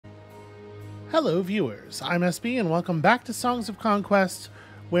Hello viewers, I'm SB and welcome back to Songs of Conquest,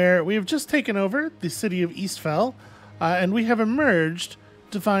 where we have just taken over the city of Eastfell, and we have emerged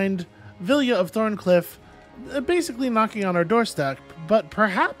to find Vilya of Thorncliffe basically knocking on our doorstep, but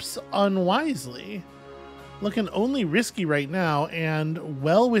perhaps unwisely. Looking only risky right now and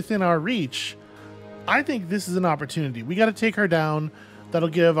well within our reach. I think this is an opportunity. We got to take her down. That'll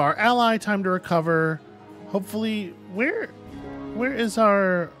give our ally time to recover. Hopefully, where is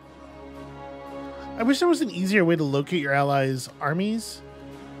our... I wish there was an easier way to locate your allies' armies.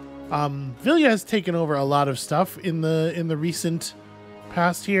 Vilya has taken over a lot of stuff in the recent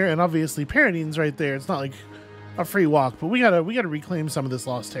past here, and obviously Paradine's right there. It's not like a free walk, but we gotta reclaim some of this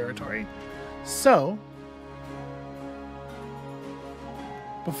lost territory. So,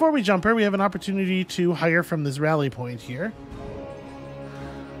 before we jump her, we have an opportunity to hire from this rally point here.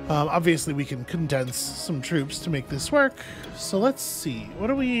 Obviously, we can condense some troops to make this work. So let's see. What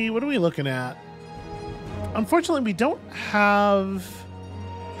are we looking at? Unfortunately, we don't have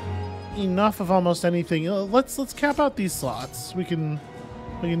enough of almost anything. Let's cap out these slots. We can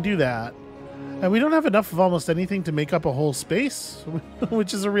do that. And we don't have enough of almost anything to make up a whole space,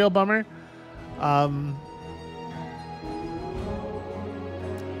 which is a real bummer. I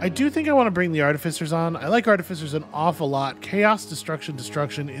do think I want to bring the Artificers on. I like Artificers an awful lot. Chaos,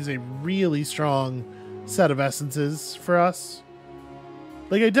 Destruction is a really strong set of essences for us.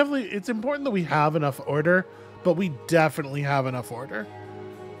 Like, it's important that we have enough order, but we definitely have enough order.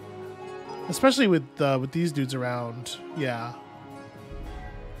 Especially with these dudes around, yeah.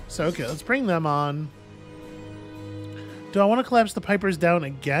 So, okay, let's bring them on. Do I want to collapse the Pipers down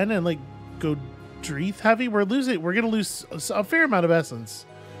again and, like, go Dreeth heavy? We're going to lose a fair amount of essence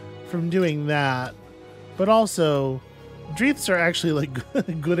from doing that. But also, Dreeths are actually,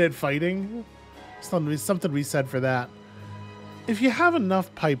 like, good at fighting. Something we said for that. If you have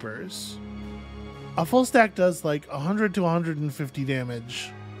enough Pipers, a full stack does like 100 to 150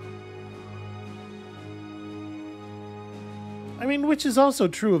 damage. I mean, which is also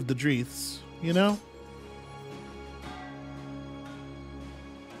true of the Dreeths, you know?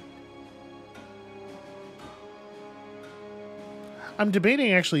 I'm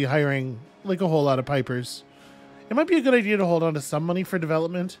debating actually hiring like a whole lot of Pipers. It might be a good idea to hold on to some money for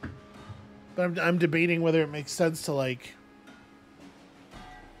development, but I'm debating whether it makes sense to like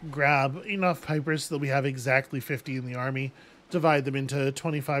grab enough Pipers so that we have exactly 50 in the army, divide them into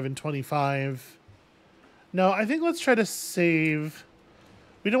 25 and 25. No, I think let's try to save.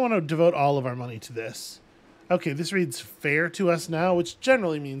 We don't want to devote all of our money to this. Okay, this reads fair to us now, which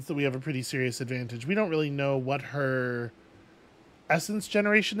generally means that we have a pretty serious advantage. We don't really know what her essence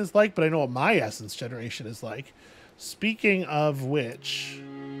generation is like, but I know what my essence generation is like. Speaking of which, I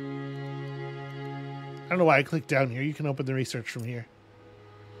don't know why I clicked down here. You can open the research from here.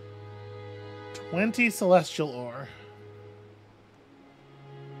 20 celestial ore.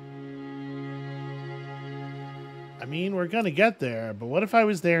 I mean, we're gonna get there, but what if I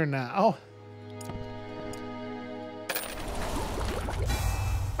was there now?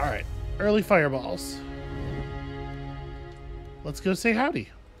 Alright, early fireballs. Let's go say howdy.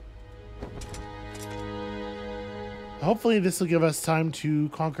 Hopefully this will give us time to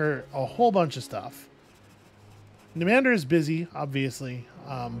conquer a whole bunch of stuff. Nemander is busy, obviously,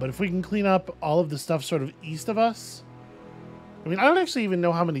 but if we can clean up all of the stuff sort of east of us... I mean, I don't actually even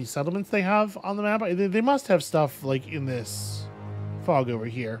know how many settlements they have on the map. They must have stuff, like, in this fog over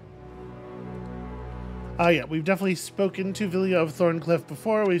here. Yeah, we've definitely spoken to Vilya of Thorncliffe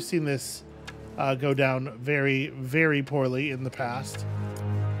before. We've seen this go down very, very poorly in the past.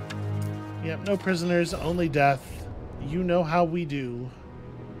 Yep, no prisoners, only death. You know how we do.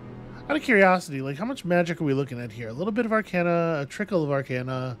 Out of curiosity, like, how much magic are we looking at here? A little bit of Arcana, a trickle of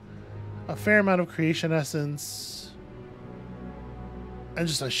Arcana, a fair amount of Creation Essence, and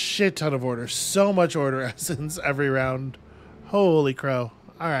just a shit ton of Order. So much Order Essence every round. Holy crow.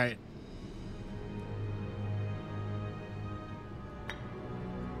 Alright.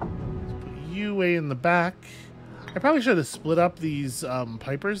 Let's put you way in the back. I probably should have split up these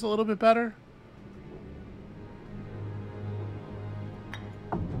Pipers a little bit better.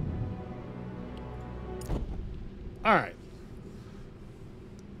 Alright.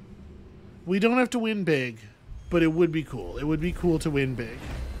 We don't have to win big, but it would be cool. It would be cool to win big.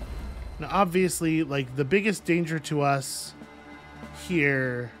 Now, obviously, like, the biggest danger to us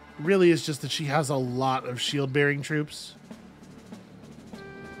here really is just that she has a lot of shield-bearing troops.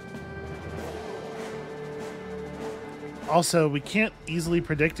 Also, we can't easily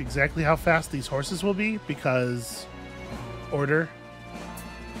predict exactly how fast these horses will be because order.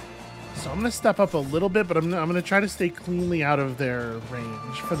 So I'm going to step up a little bit, but I'm going to try to stay cleanly out of their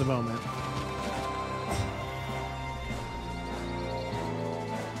range for the moment.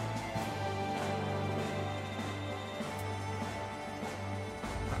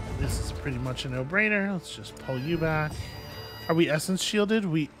 This is pretty much a no-brainer. Let's just pull you back. Are we essence shielded?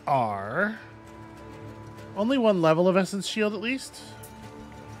 We are. Only one level of essence shield at least.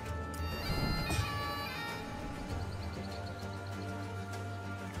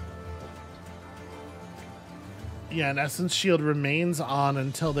 Yeah, an essence shield remains on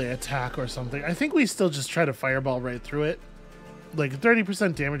until they attack or something. I think we still just try to fireball right through it. Like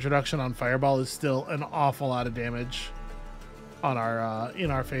 30% damage reduction on fireball is still an awful lot of damage on our in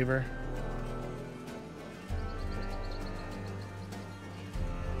our favor.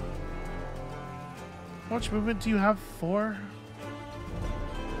 How much movement do you have? 4?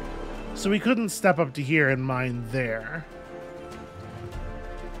 So we couldn't step up to here and mine there.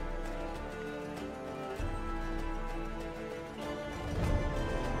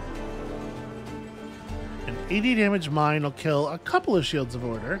 An 80 damage mine will kill a couple of Shields of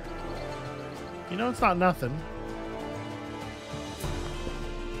Order. You know, it's not nothing.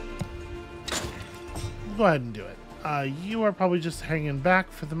 Go ahead and do it. You are probably just hanging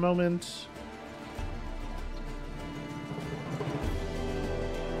back for the moment.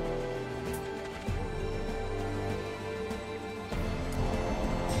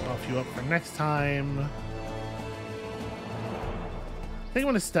 Buff you up for next time. I think I'm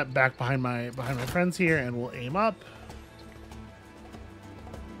going to step back behind my friends here, and we'll aim up.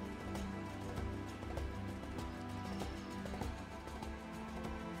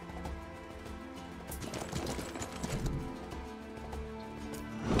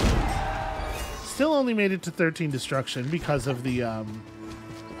 Still only made it to 13 destruction because of the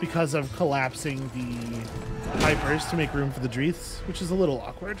collapsing the Hypers to make room for the Dreaths, which is a little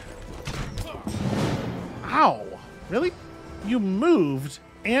awkward. Ow! Really? You moved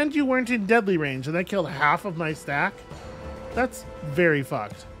and you weren't in deadly range, and that killed half of my stack? That's very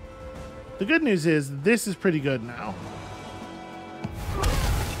fucked. The good news is this is pretty good now.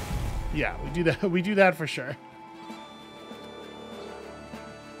 Yeah, we do that. We do that for sure.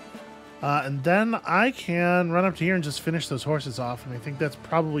 And then I can run up to here and just finish those horses off, and I think that's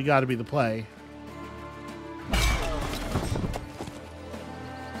probably got to be the play.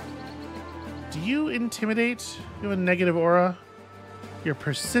 Do you intimidate? You have a negative aura? You're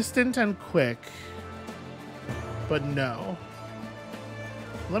persistent and quick, but no.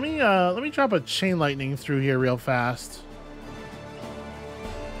 Let me drop a chain lightning through here real fast.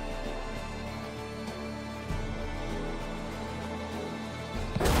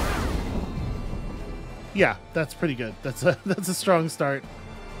 Yeah, that's pretty good. That's a strong start.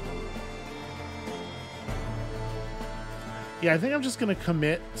 Yeah, I think I'm just gonna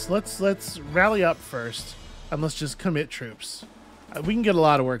commit. So let's rally up first, and let's just commit troops. We can get a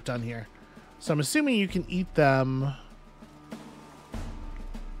lot of work done here. So I'm assuming you can eat them,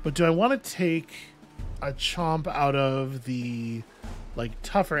 but do I want to take a chomp out of the like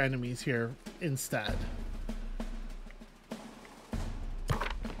tougher enemies here instead?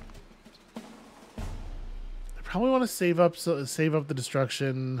 Probably want to save up the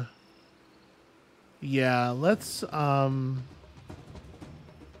destruction. Yeah, let's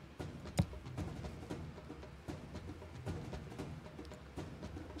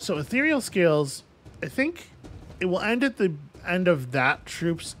so ethereal scales, I think it will end at the end of that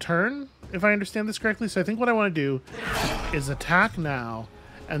troop's turn, if I understand this correctly. So I think what I want to do is attack now,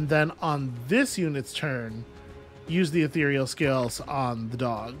 and then on this unit's turn, use the ethereal scales on the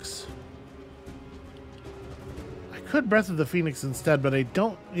dogs. Could Breath of the Phoenix instead, but I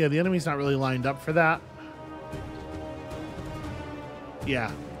don't. Yeah, the enemy's not really lined up for that.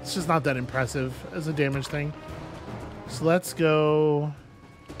 Yeah, it's just not that impressive as a damage thing. So let's go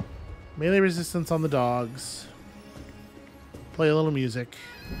melee resistance on the dogs. Play a little music.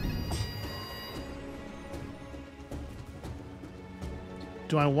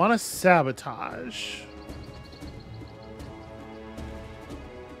 Do I want to sabotage?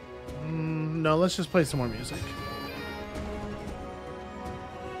 No, let's just play some more music.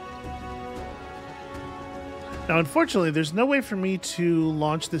 Now, unfortunately, there's no way for me to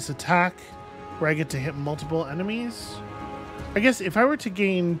launch this attack where I get to hit multiple enemies. I guess if I were to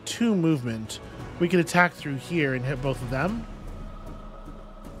gain 2 movement, we could attack through here and hit both of them.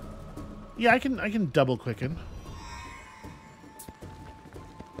 Yeah, I can double quicken.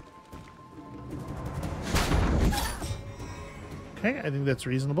 Okay, I think that's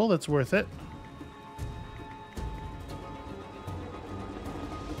reasonable. That's worth it.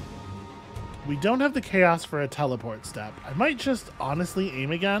 We don't have the chaos for a teleport step. I might just honestly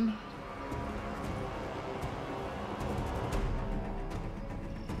aim again.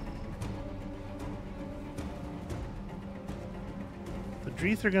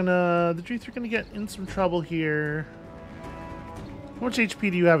 Dreeth are gonna get in some trouble here. How much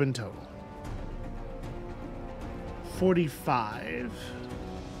HP do you have in total? 45.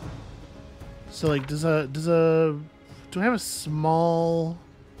 So like, do I have a small?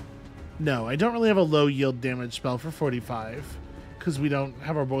 No, I don't really have a low yield damage spell for 45 because we don't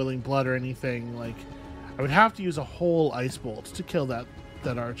have our boiling blood or anything. Like, I would have to use a whole ice bolt to kill that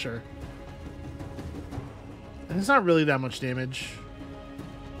archer, and it's not really that much damage.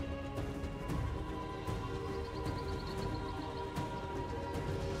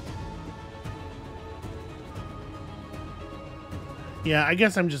 Yeah, I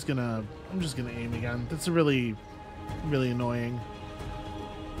guess I'm just gonna aim again. That's really annoying.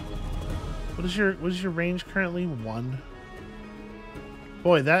 What is your range currently? 1.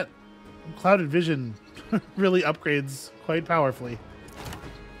 Boy, that clouded vision really upgrades quite powerfully.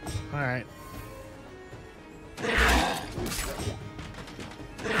 All right.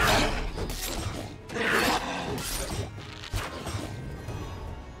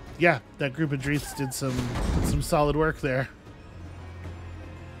 Yeah, that group of Dreeths did some solid work there.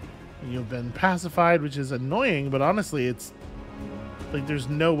 You've been pacified, which is annoying, but honestly, it's like there's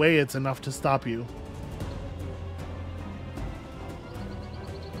no way it's enough to stop you.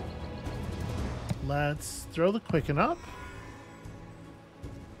 Let's throw the quicken up.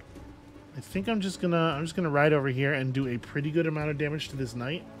 I think I'm just gonna ride over here and do a pretty good amount of damage to this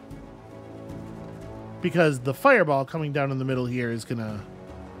knight, because the fireball coming down in the middle here is going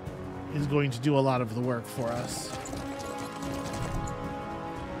to do a lot of the work for us.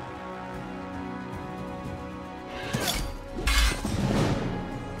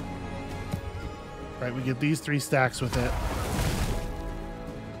 Right, we get these 3 stacks with it.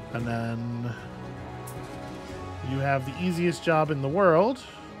 And then you have the easiest job in the world.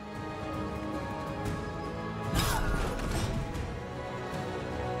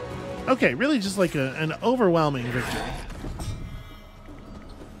 Okay, really just like an overwhelming victory.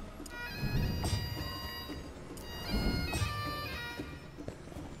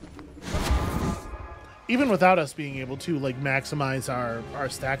 Even without us being able to like maximize our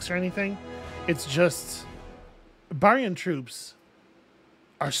stacks or anything, it's just Barian troops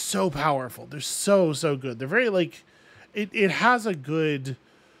are so powerful. They're so good. They're very like it has a good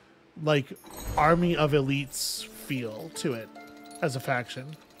like army of elites feel to it as a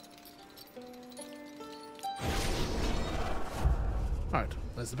faction. Alright,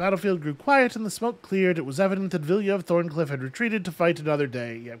 as the battlefield grew quiet and the smoke cleared, it was evident that Vilya of Thorncliff had retreated to fight another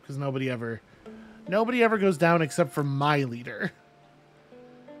day. Yeah, because nobody ever goes down except for my leader.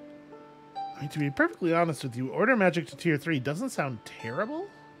 I mean, to be perfectly honest with you, Order Magic to Tier 3 doesn't sound terrible,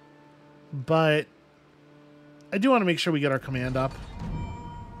 but I do want to make sure we get our command up.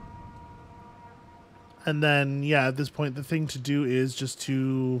 And then, yeah, at this point, the thing to do is just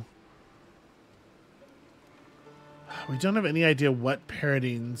to... We don't have any idea what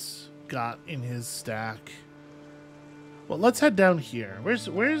Paradine's got in his stack. Well, let's head down here. Where's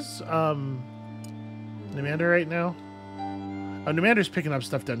Nymander right now? Oh, Nymander's picking up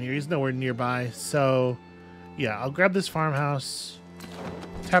stuff down here. He's nowhere nearby. So, yeah, I'll grab this farmhouse,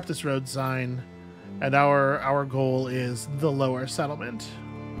 tap this road sign, and our goal is the lower settlement.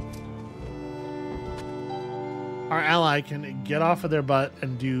 Our ally can get off of their butt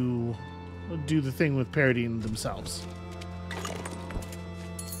and do the thing with Paradine themselves.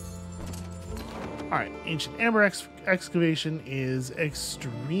 Alright, Ancient Amber excavation is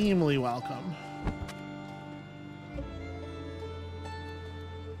extremely welcome.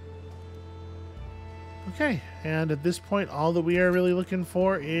 Okay, and at this point, all that we are really looking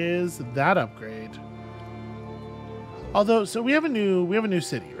for is that upgrade. Although, so we have a new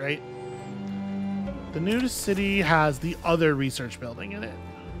city, right? The new city has the other research building in it.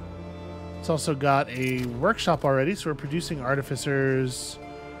 It's also got a workshop already, so we're producing artificers,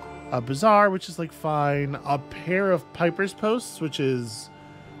 a bazaar, which is like fine, a pair of piper's posts, which is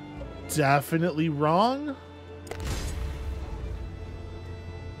definitely wrong.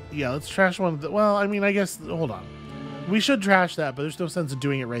 Yeah, let's trash one of the... Well, I mean, I guess... Hold on. We should trash that, but there's no sense of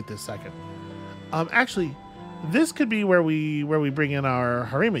doing it right this second. Actually, this could be where we bring in our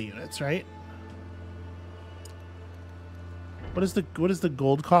Harima units, right? What is the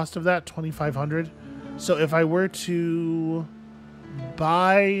gold cost of that? 2,500. So if I were to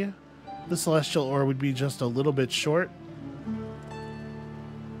buy the celestial ore, would be just a little bit short.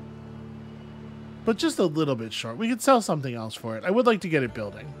 But just a little bit short. We could sell something else for it. I would like to get it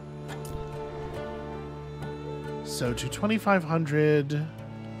building. So to 2,500.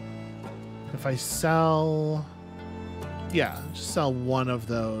 If I sell... Yeah, just sell one of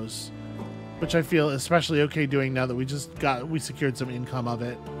those. which I feel especially okay doing now that we secured some income of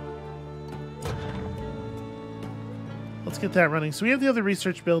it. Let's get that running. So we have the other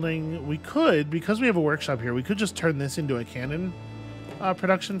research building. We could, because we have a workshop here, we could just turn this into a cannon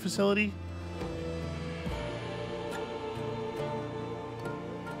production facility.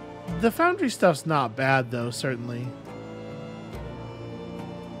 The foundry stuff's not bad, though, certainly.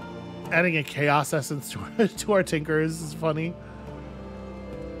 Adding a chaos essence to our tinkers is funny.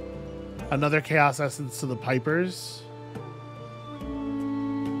 Another chaos essence to the pipers.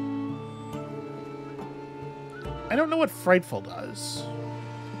 I don't know what Frightful does.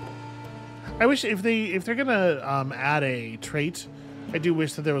 I wish if they're gonna add a trait, I do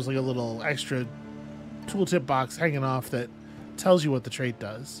wish that there was like a little extra tooltip box hanging off that tells you what the trait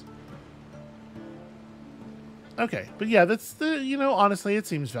does. Okay, but yeah, that's the, honestly, it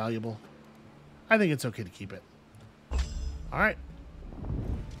seems valuable. I think it's okay to keep it. All right.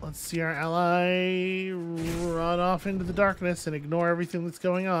 Let's see our ally run off into the darkness and ignore everything that's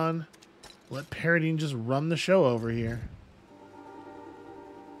going on. Let Paradine just run the show over here.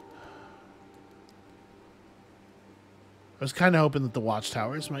 I was kind of hoping that the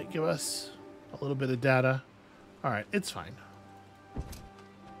watchtowers might give us a little bit of data. All right, it's fine.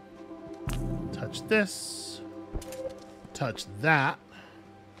 Touch this. Touch that.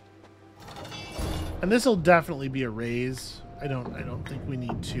 And this will definitely be a raise. I don't think we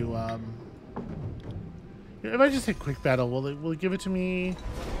need to. If I just hit quick battle, will it give it to me?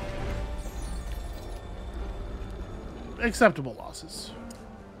 Acceptable losses.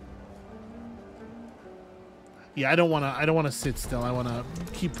 Yeah, I don't want to sit still. I want to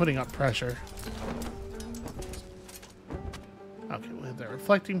keep putting up pressure. Okay, we'll hit that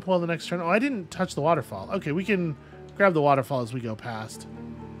reflecting pole the next turn. Oh, I didn't touch the waterfall. Okay, we can grab the waterfall as we go past.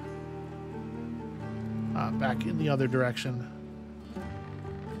 Back in the other direction.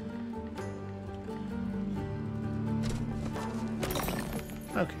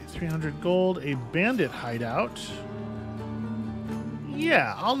 Okay, 300 gold, a bandit hideout.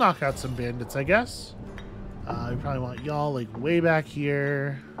 Yeah, I'll knock out some bandits, I guess. We probably want y'all like way back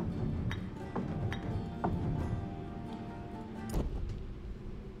here.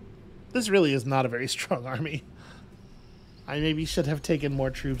 This really is not a very strong army. I maybe should have taken more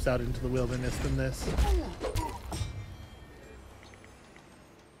troops out into the wilderness than this.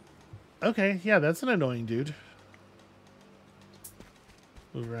 Okay, yeah, that's an annoying dude.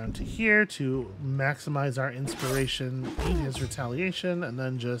 Move around to here to maximize our inspiration, eat his retaliation, and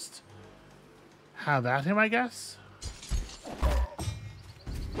then just have at him, I guess.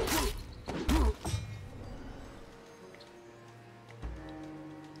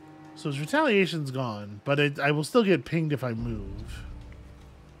 So his retaliation's gone, but I will still get pinged if I move.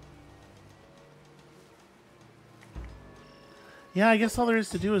 Yeah, I guess all there is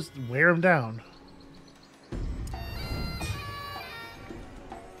to do is wear him down.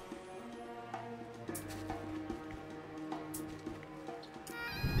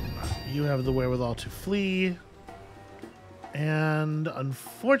 You have the wherewithal to flee. And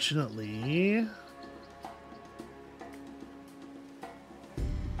unfortunately...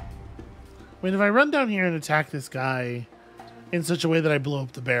 I mean, if I run down here and attack this guy in such a way that I blow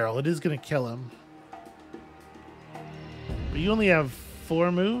up the barrel, it is going to kill him. But you only have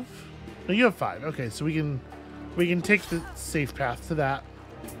 4 move? No, you have 5. Okay, so we can take the safe path to that.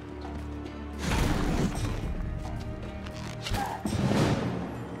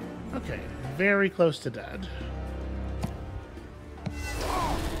 Okay, very close to dead.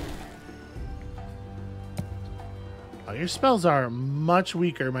 Oh, your spells are much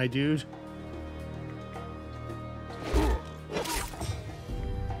weaker, my dude.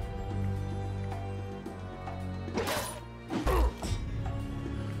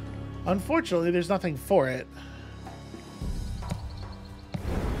 Unfortunately, there's nothing for it.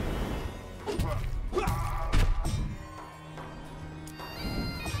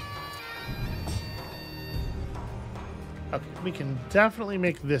 Okay, we can definitely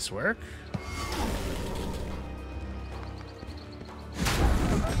make this work.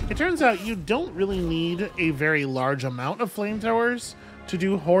 It turns out you don't really need a very large amount of flamethrowers to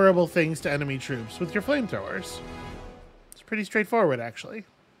do horrible things to enemy troops with your flamethrowers. It's pretty straightforward, actually.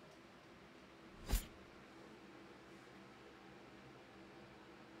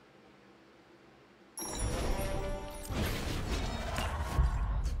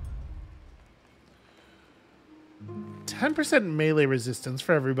 %, melee resistance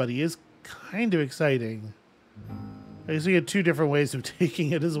for everybody is kind of exciting. I guess we had 2 different ways of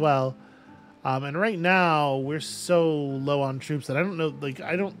taking it as well. And right now, we're so low on troops that I don't know, like,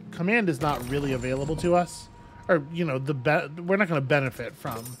 command is not really available to us. Or, you know, we're not going to benefit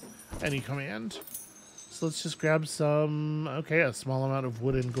from any command. So let's just grab some, okay, a small amount of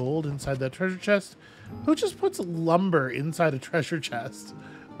wood and gold inside that treasure chest. Who just puts lumber inside a treasure chest?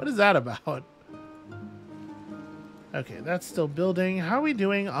 What is that about? Okay, that's still building. How are we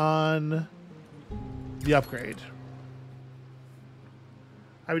doing on the upgrade?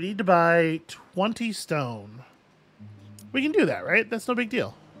 I would need to buy 20 stone. We can do that, right? That's no big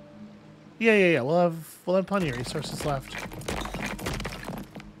deal. Yeah. We'll have plenty of resources left.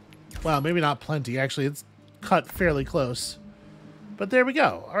 Well, maybe not plenty. Actually, it's cut fairly close. But there we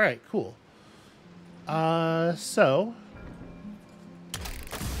go. All right, cool. So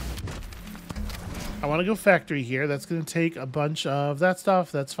I want to go factory here. That's going to take a bunch of that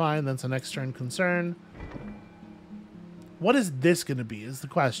stuff. That's fine. That's an external concern. What is this going to be is the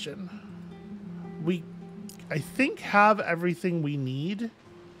question. We, I think, have everything we need.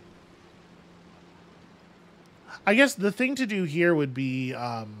 I guess the thing to do here would be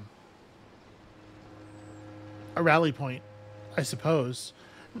a rally point, I suppose.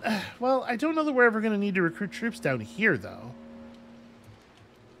 Well, I don't know that we're ever going to need to recruit troops down here, though.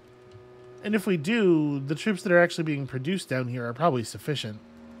 And if we do, the troops that are actually being produced down here are probably sufficient.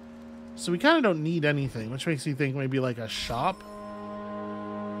 So we kind of don't need anything, which makes me think maybe like a shop.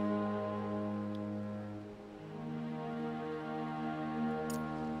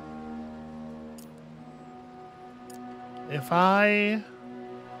 If I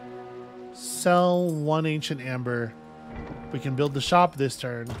sell one ancient amber, we can build the shop this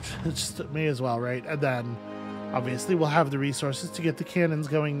turn. Just may as well, right? And then obviously we'll have the resources to get the cannons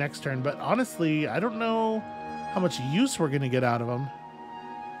going next turn. But honestly, I don't know how much use we're going to get out of them.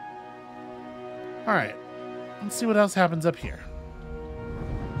 All right, let's see what else happens up here.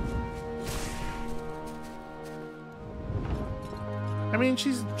 I mean,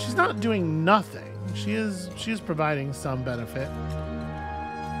 she's not doing nothing. She is providing some benefit.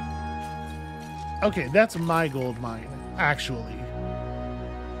 Okay, that's my gold mine, actually.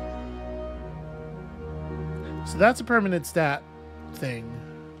 So that's a permanent stat thing.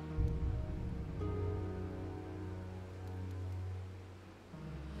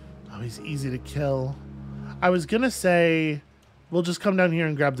 Oh, he's easy to kill. I was gonna say we'll just come down here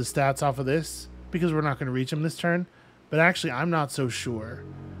and grab the stats off of this because we're not gonna reach him this turn. But actually, I'm not so sure.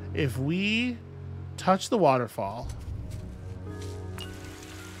 If we touch the waterfall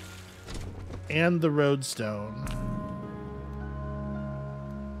and the roadstone.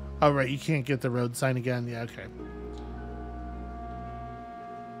 Oh, right, you can't get the road sign again. Yeah, okay.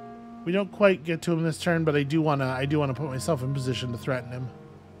 We don't quite get to him this turn, but I do wanna put myself in position to threaten him.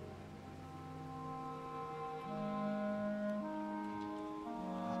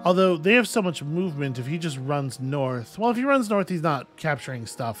 Although they have so much movement if he just runs north. Well, if he runs north, he's not capturing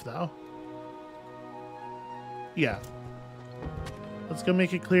stuff, though. Yeah. Let's go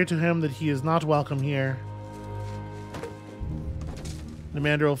make it clear to him that he is not welcome here.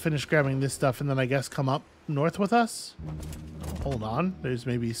 Commander will finish grabbing this stuff and then I guess come up north with us. Hold on. There's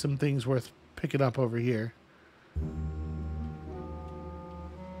maybe some things worth picking up over here.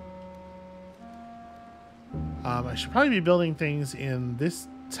 I should probably be building things in this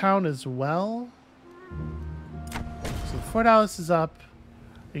town as well. So Fort Alice is up.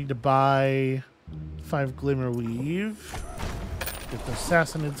 I need to buy 5 glimmer weave. Get the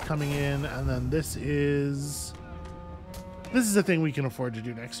Sassanids coming in, and then this is a thing we can afford to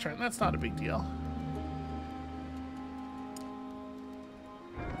do next turn. That's not a big deal.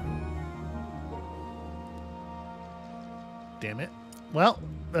 Damn it. Well,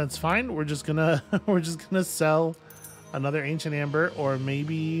 that's fine. We're just gonna sell another ancient amber, or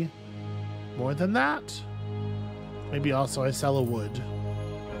maybe more than that. Maybe also I sell a wood.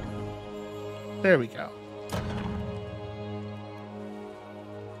 There we go.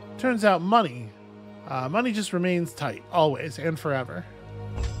 Turns out money just remains tight always and forever.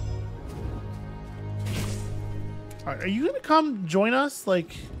 All right, are you gonna come join us?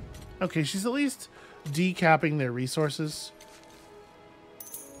 Like, okay, she's at least decapping their resources.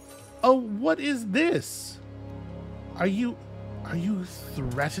 Oh, what is this? Are you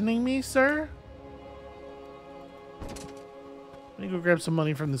threatening me, sir? Let me go grab some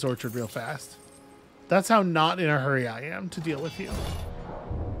money from this orchard real fast. That's how not in a hurry I am to deal with you.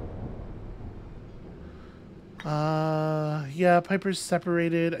 Yeah, Piper's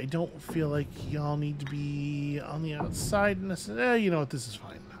separated. I don't feel like y'all need to be on the outside. You know what? This is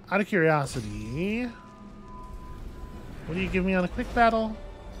fine. Out of curiosity, what do you give me on a quick battle?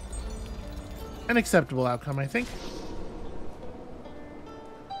 An acceptable outcome, I think.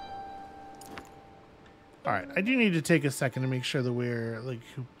 Alright, I do need to take a second to make sure that we're, like,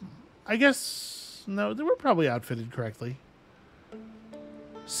 I guess, no, that we're probably outfitted correctly.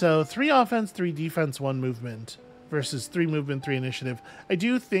 So 3 offense, 3 defense, 1 movement versus 3 movement, 3 initiative. I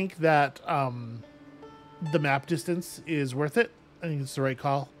do think that the map distance is worth it. I think it's the right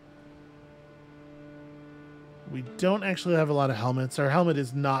call. We don't actually have a lot of helmets. Our helmet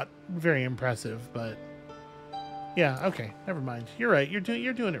is not very impressive, but yeah, okay, never mind. You're right. You're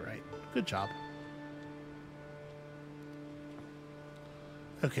doing it right. Good job.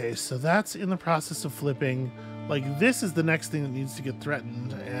 Okay, so that's in the process of flipping. Like, this is the next thing that needs to get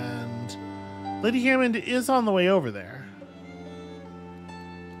threatened, and Lady Hammond is on the way over there.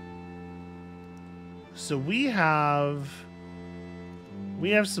 So we have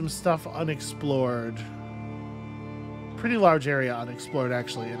some stuff unexplored. Pretty large area unexplored,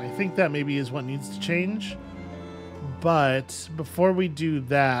 actually, and I think that maybe is what needs to change. But before we do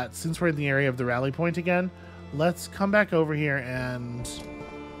that, since we're in the area of the rally point again, let's come back over here and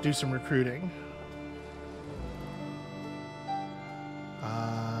do some recruiting.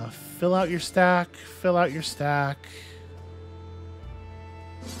 Fill out your stack. Fill out your stack.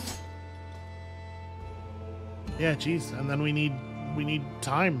 Yeah, geez, and then we need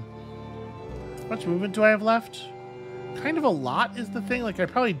time. How much movement do I have left? Kind of a lot is the thing. Like, I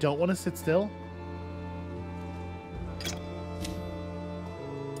probably don't want to sit still.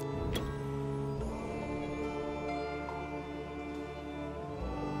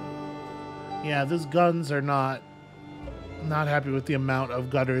 Yeah, those guns are not happy with the amount of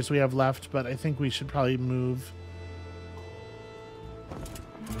gutters we have left, but I think we should probably move.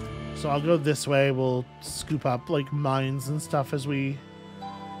 So I'll go this way. We'll scoop up like mines and stuff as we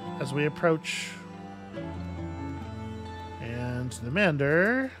approach. And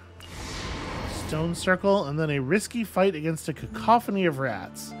Demander, stone circle, and then a risky fight against a cacophony of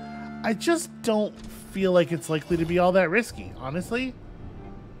rats. I just don't feel like it's likely to be all that risky, honestly.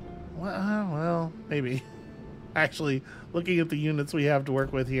 Well, maybe. Actually, looking at the units we have to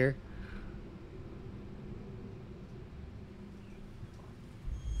work with here.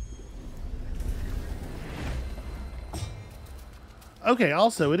 Okay,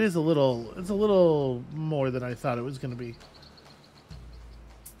 also, it's a little more than I thought it was going to be.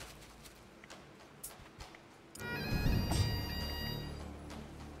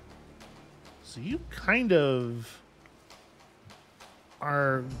 So you kind of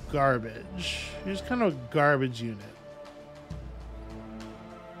are garbage. You're just kind of a garbage unit.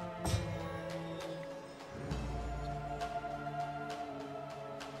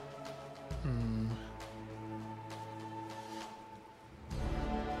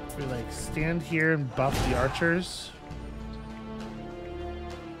 We like stand here and buff the archers.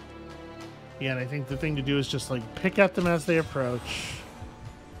 Yeah, and I think the thing to do is just like pick at them as they approach.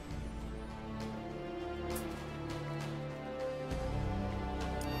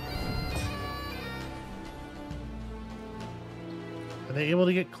 Are they able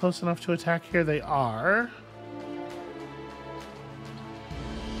to get close enough to attack here? They are.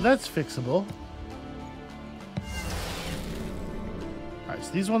 That's fixable. Alright,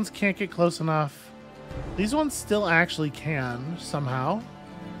 so these ones can't get close enough. These ones still actually can, somehow.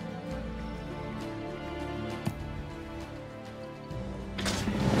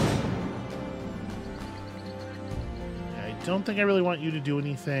 I don't think I really want you to do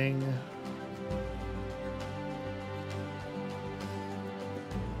anything.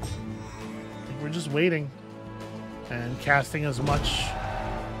 We're just waiting and casting as much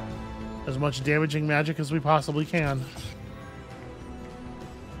damaging magic as we possibly can.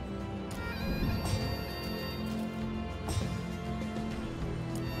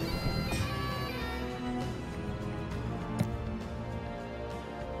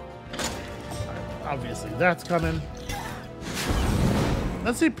 Obviously, that's coming.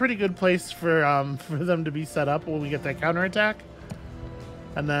 That's a pretty good place for them to be set up when we get that counterattack,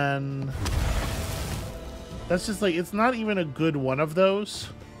 and then. That's just like, it's not even a good one of those.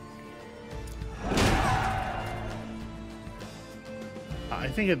 I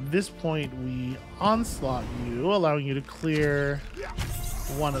think at this point we onslaught you, allowing you to clear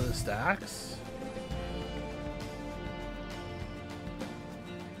one of the stacks.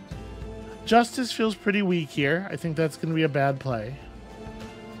 Justice feels pretty weak here. I think that's going to be a bad play.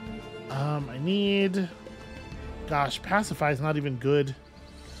 I need... Gosh, Pacify is not even good.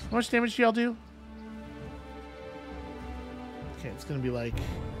 How much damage do y'all do? Okay, it's going to be like...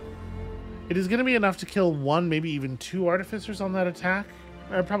 It is going to be enough to kill 1, maybe even 2 artificers on that attack.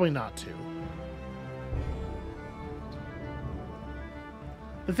 Probably not 2.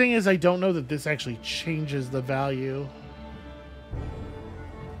 The thing is, I don't know that this actually changes the value.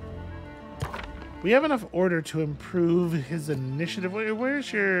 We have enough order to improve his initiative.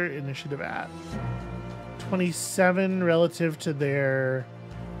 Where's your initiative at? 27 relative to their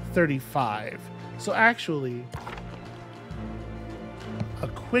 35. So actually, a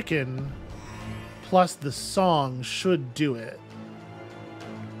quicken plus the song should do it.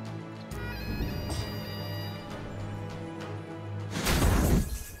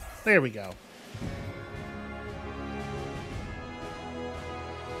 There we go.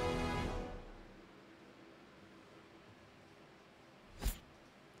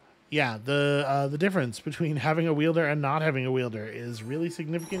 Yeah, the difference between having a wielder and not having a wielder is really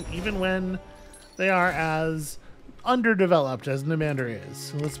significant, even when they are as underdeveloped as Nimander is.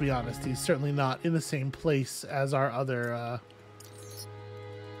 So let's be honest, he's certainly not in the same place as our other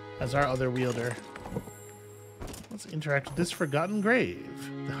wielder. Let's interact with this forgotten grave.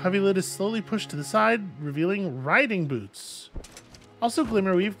 The heavy lid is slowly pushed to the side, revealing riding boots. Also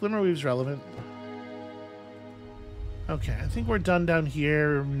Glimmerweave. Glimmerweave's relevant. Okay, I think we're done down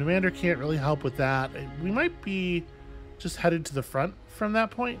here. Nimander can't really help with that. We might be just headed to the front from that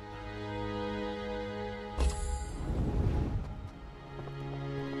point.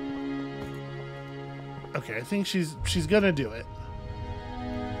 Okay, I think she's gonna do it.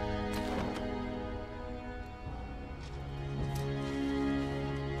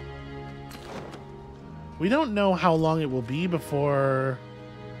 We don't know how long it will be before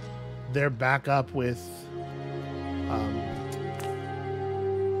they're back up with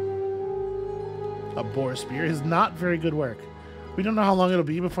a boar spear. Is not very good work. We don't know how long it'll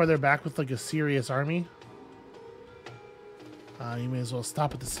be before they're back with like a serious army. You may as well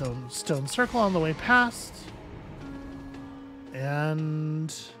stop at the stone circle on the way past.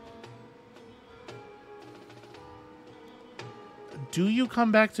 And do you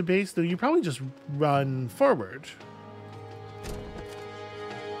come back to base? Though you probably just run forward.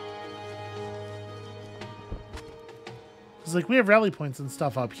 It's like we have rally points and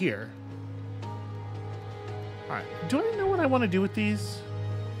stuff up here. Alright, do I know what I want to do with these?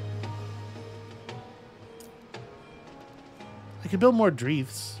 I could build more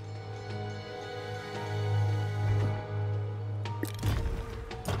Dreiths.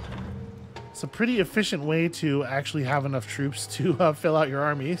 It's a pretty efficient way to actually have enough troops to fill out your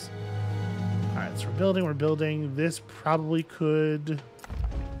armies. Alright, so we're building. This probably could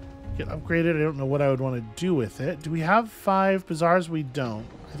get upgraded. I don't know what I would want to do with it. Do we have 5 bazaars? We don't.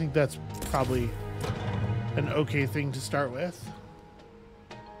 I think that's probably an okay thing to start with.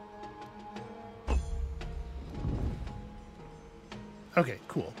 Okay,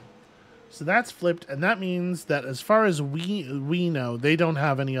 cool. So that's flipped, and that means that as far as we know, they don't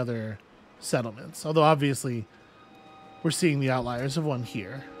have any other settlements. Although obviously we're seeing the outliers of one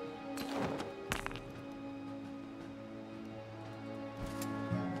here.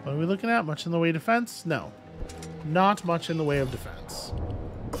 What are we looking at? Much in the way of defense? No. Not much in the way of defense.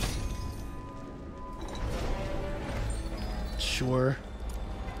 Sure.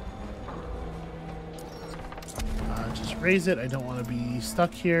 Just raise it. I don't want to be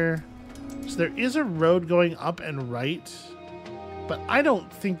stuck here. So there is a road going up and right, but I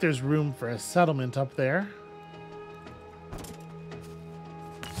don't think there's room for a settlement up there.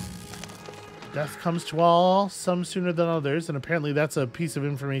 Death comes to all, some sooner than others, and apparently that's a piece of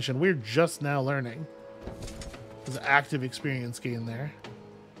information we're just now learning. There's active experience gain there.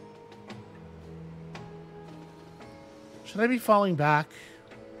 Should I be falling back?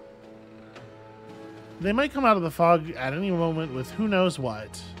 They might come out of the fog at any moment with who knows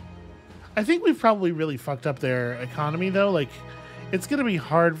what. I think we've probably really fucked up their economy, though. Like, it's going to be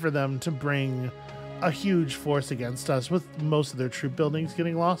hard for them to bring a huge force against us with most of their troop buildings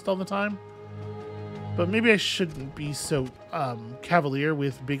getting lost all the time. But maybe I shouldn't be so cavalier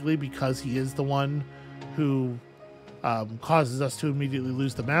with Bigley because he is the one who causes us to immediately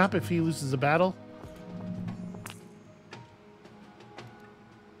lose the map if he loses a battle.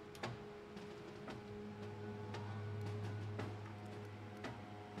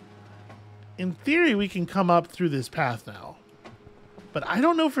 In theory, we can come up through this path now. But I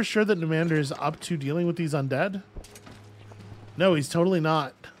don't know for sure that Nimander is up to dealing with these undead. No, he's totally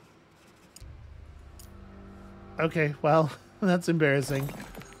not. Okay, well, that's embarrassing.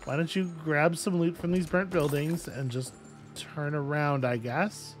 Why don't you grab some loot from these burnt buildings and just turn around, I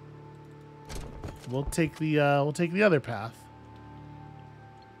guess? We'll take the other path.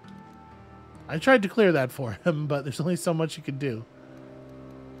 I tried to clear that for him, but there's only so much you can do.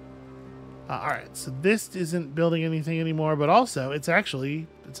 All right, so this isn't building anything anymore, but also it's actually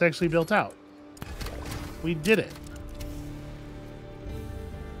built out. We did it.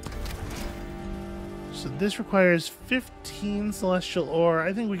 So this requires 15 celestial ore.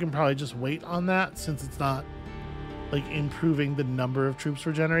 I think we can probably just wait on that since it's not like improving the number of troops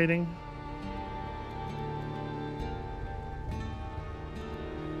we're generating.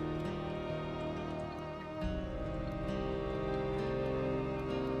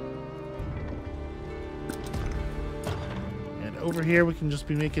 over here we can just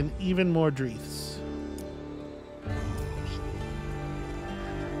be making even more Dreeths.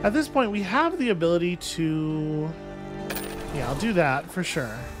 At this point, we have the ability to... Yeah, I'll do that for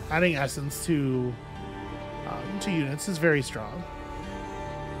sure. Adding essence to units is very strong.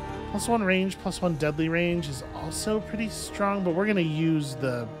 +1 range, +1 deadly range is also pretty strong, but we're going to use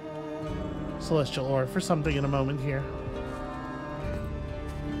the Celestial Ore for something in a moment here.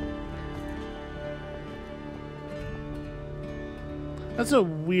 That's a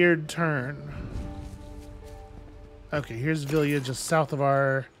weird turn. Okay, here's Vilya just south of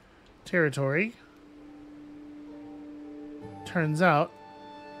our territory. Turns out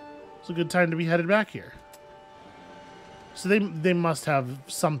it's a good time to be headed back here. So they must have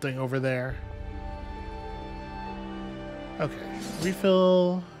something over there. Okay,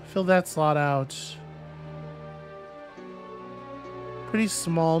 fill that slot out. Pretty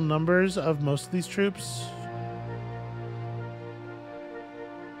small numbers of most of these troops.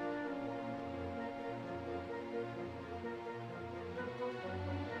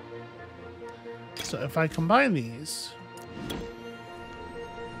 So if I combine these,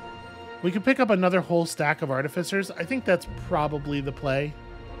 we could pick up another whole stack of artificers. I think that's probably the play.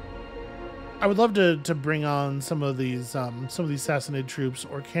 I would love to bring on some of these Sassanid troops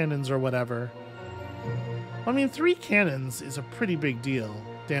or cannons or whatever. I mean, 3 cannons is a pretty big deal,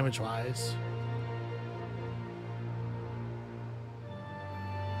 damage-wise.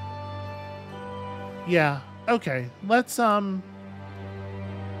 Yeah. Okay. Let's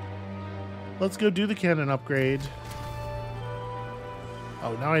go do the cannon upgrade.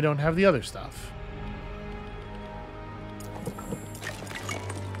 Oh, now I don't have the other stuff.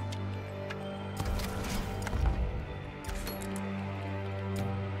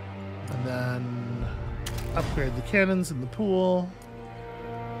 And then upgrade the cannons in the pool.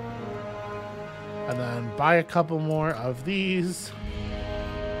 And then buy a couple more of these.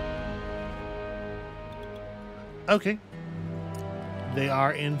 Okay. They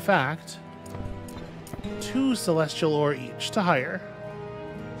are, in fact, 2 Celestial Ore each to hire.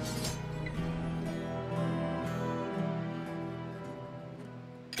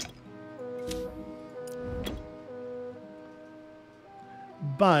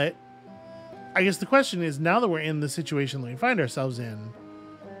 But I guess the question is, now that we're in the situation that we find ourselves in,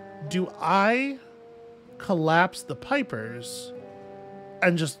 do I collapse the Pipers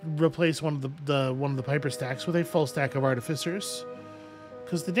and just replace one of the Piper stacks with a full stack of Artificers?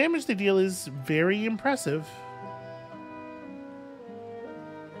 Because the damage they deal is very impressive.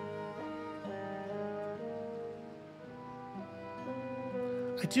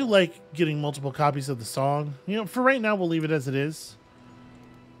 I do like getting multiple copies of the song. You know, for right now, we'll leave it as it is.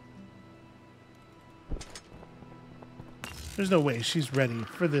 There's no way she's ready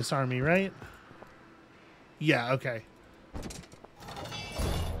for this army, right? Yeah, okay.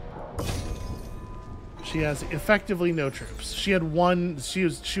 She has effectively no troops. She had one. She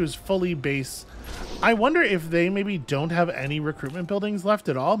was fully base. I wonder if they maybe don't have any recruitment buildings left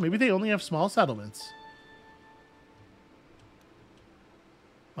at all. Maybe they only have small settlements.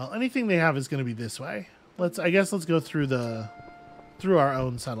 Well, anything they have is going to be this way. I guess let's go through our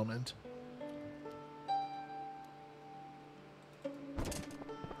own settlement.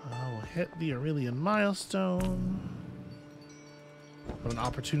 We'll hit the Aurelian milestone. Have an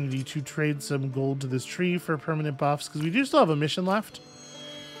opportunity to trade some gold to this tree for permanent buffs, because we do still have a mission left.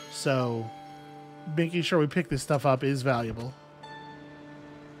 So making sure we pick this stuff up is valuable.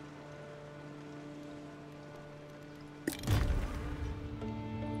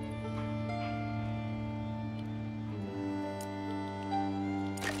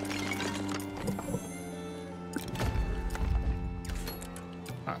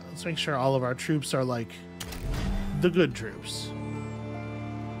 Alright, let's make sure all of our troops are like the good troops.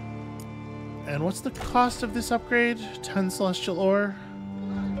 And what's the cost of this upgrade? 10 Celestial Ore?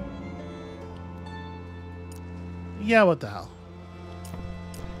 Yeah, what the hell?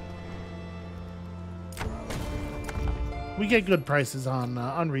 We get good prices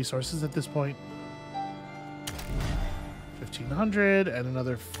on resources at this point. 1,500 and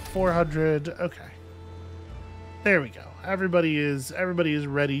another 400. Okay. There we go. Everybody is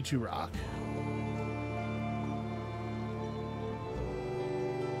ready to rock.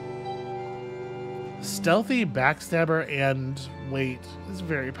 Stealthy, backstabber, and weight is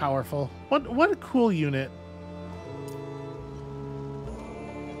very powerful. What a cool unit.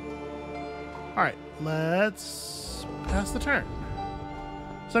 Alright, let's pass the turn.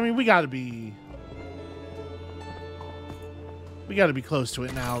 So I mean we gotta be close to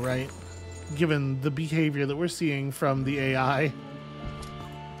it now, right? Given the behavior that we're seeing from the AI.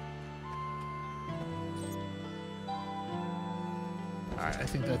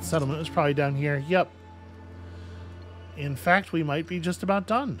 think that settlement was probably down here. Yep. In fact, we might be just about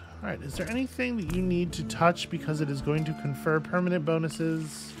done. All right, is there anything that you need to touch because it is going to confer permanent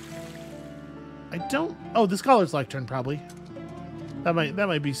bonuses? I don't... Oh, the Scholar's Lectern, probably. That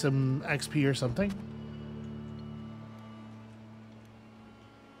might be some XP or something.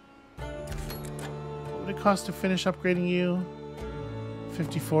 What would it cost to finish upgrading you?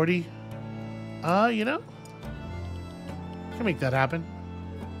 50-40? You know? I can make that happen.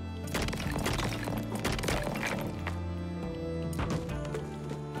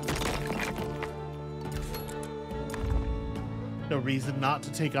 No reason not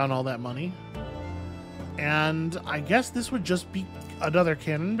to take on all that money. And I guess this would just be another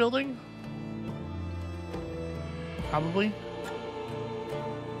cannon building? Probably.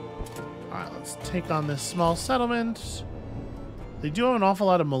 Alright, let's take on this small settlement. They do have an awful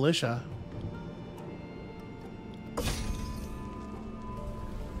lot of militia.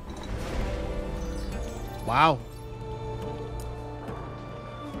 Wow.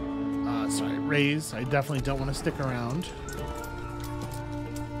 Sorry, raise. I definitely don't want to stick around.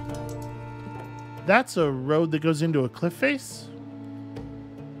 That's a road that goes into a cliff face?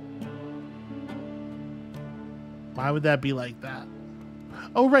 Why would that be like that?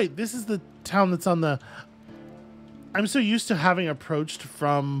 Oh, right. This is the town that's on the... I'm so used to having approached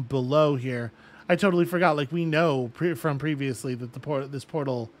from below here. I totally forgot. Like, we know from previously that this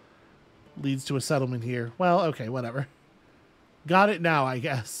portal leads to a settlement here. Well, okay, whatever. Got it now, I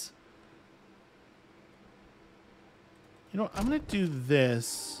guess. You know, I'm going to do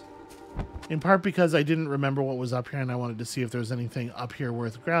this... In part because I didn't remember what was up here and I wanted to see if there was anything up here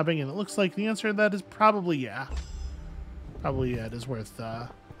worth grabbing, and it looks like the answer to that is probably yeah. Probably yeah, it is worth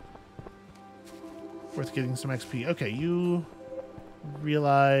getting some XP. Okay, you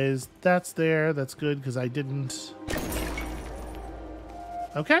realize that's there. That's good because I didn't.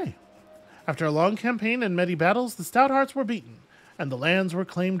 Okay. After a long campaign and many battles, the Stouthearts were beaten, and the lands were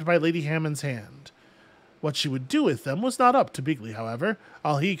claimed by Lady Hammond's hand. What she would do with them was not up to Bigley, however.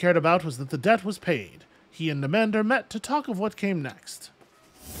 All he cared about was that the debt was paid. He and Amanda met to talk of what came next.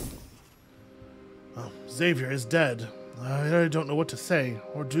 Oh, Xavier is dead. I don't know what to say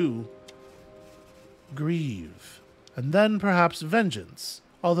or do. Grieve. And then perhaps vengeance.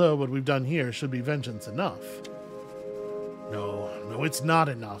 Although what we've done here should be vengeance enough. No, it's not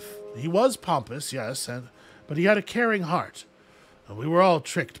enough. He was pompous, yes, but he had a caring heart. And we were all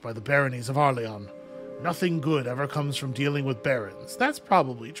tricked by the baronies of Arleon. Nothing good ever comes from dealing with barons. That's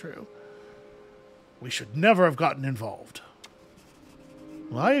probably true. We should never have gotten involved.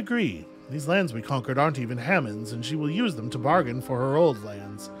 Well, I agree. These lands we conquered aren't even Hammond's, and she will use them to bargain for her old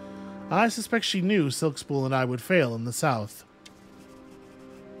lands. I suspect she knew Silkspool and I would fail in the south.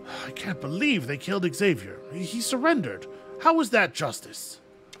 I can't believe they killed Xavier. He surrendered. How was that justice?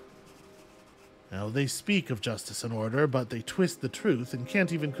 Now, they speak of justice and order, but they twist the truth and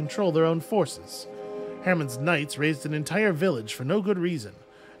can't even control their own forces. Hammond's knights raised an entire village for no good reason,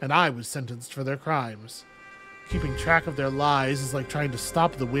 and I was sentenced for their crimes. Keeping track of their lies is like trying to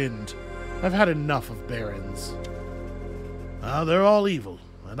stop the wind. I've had enough of barons. They're all evil,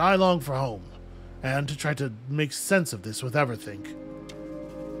 and I long for home, and to try to make sense of this with Everthink.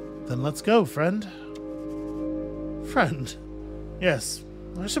 Then let's go, friend. Friend? Yes,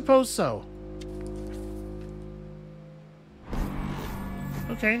 I suppose so.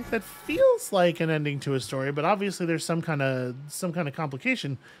 Okay, that feels like an ending to a story, but obviously there's some kind of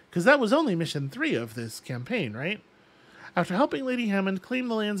complication, because that was only mission 3 of this campaign, right? After helping Lady Hammond claim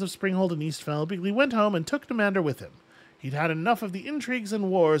the lands of Springhold and Eastfell, Bigley went home and took Demander with him. He'd had enough of the intrigues and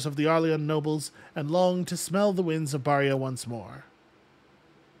wars of the Arleon nobles, and longed to smell the winds of Baria once more.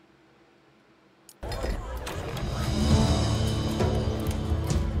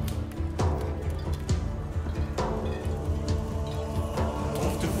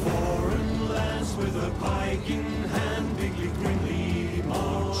 In hand, Bigley grimly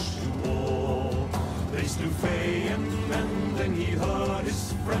marched to war. They slew Fay and men, then he heard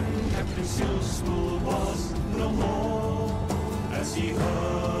his friend Captain Silkspool was no more. As he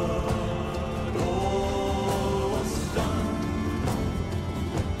heard all was done,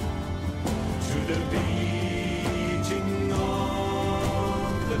 to the beating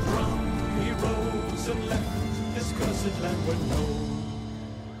of the drum he rose and left this cursed land where no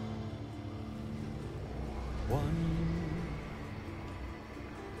one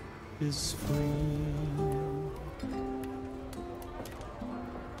is free.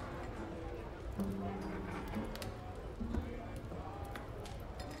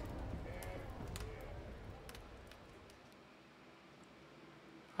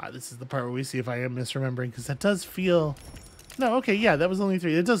 This is the part where we see if I am misremembering, because that does feel No, okay, yeah, that was only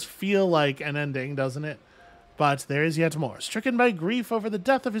 3. It does feel like an ending, doesn't it? But there is yet more. Stricken by grief over the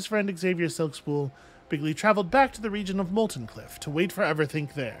death of his friend Xavier Silkspool, Bigley traveled back to the region of Molten Cliff to wait for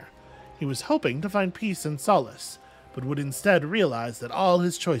Everthink there. He was hoping to find peace and solace, but would instead realize that all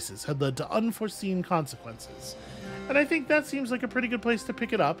his choices had led to unforeseen consequences. And I think that seems like a pretty good place to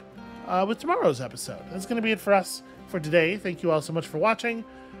pick it up with tomorrow's episode. That's going to be it for us for today. Thank you all so much for watching.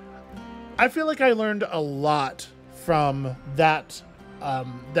 I feel like I learned a lot from the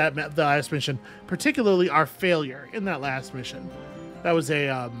last mission, particularly our failure in that last mission. That was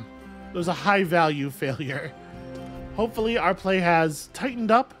a high value failure. Hopefully our play has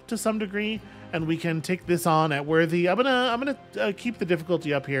tightened up to some degree and we can take this on at worthy. I'm gonna keep the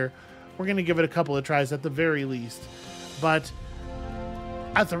difficulty up here. We're gonna give it a couple of tries at the very least, but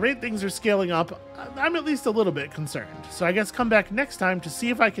at the rate things are scaling up, I'm at least a little bit concerned. So I guess come back next time to see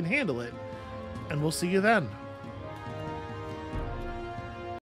if I can handle it, and we'll see you then.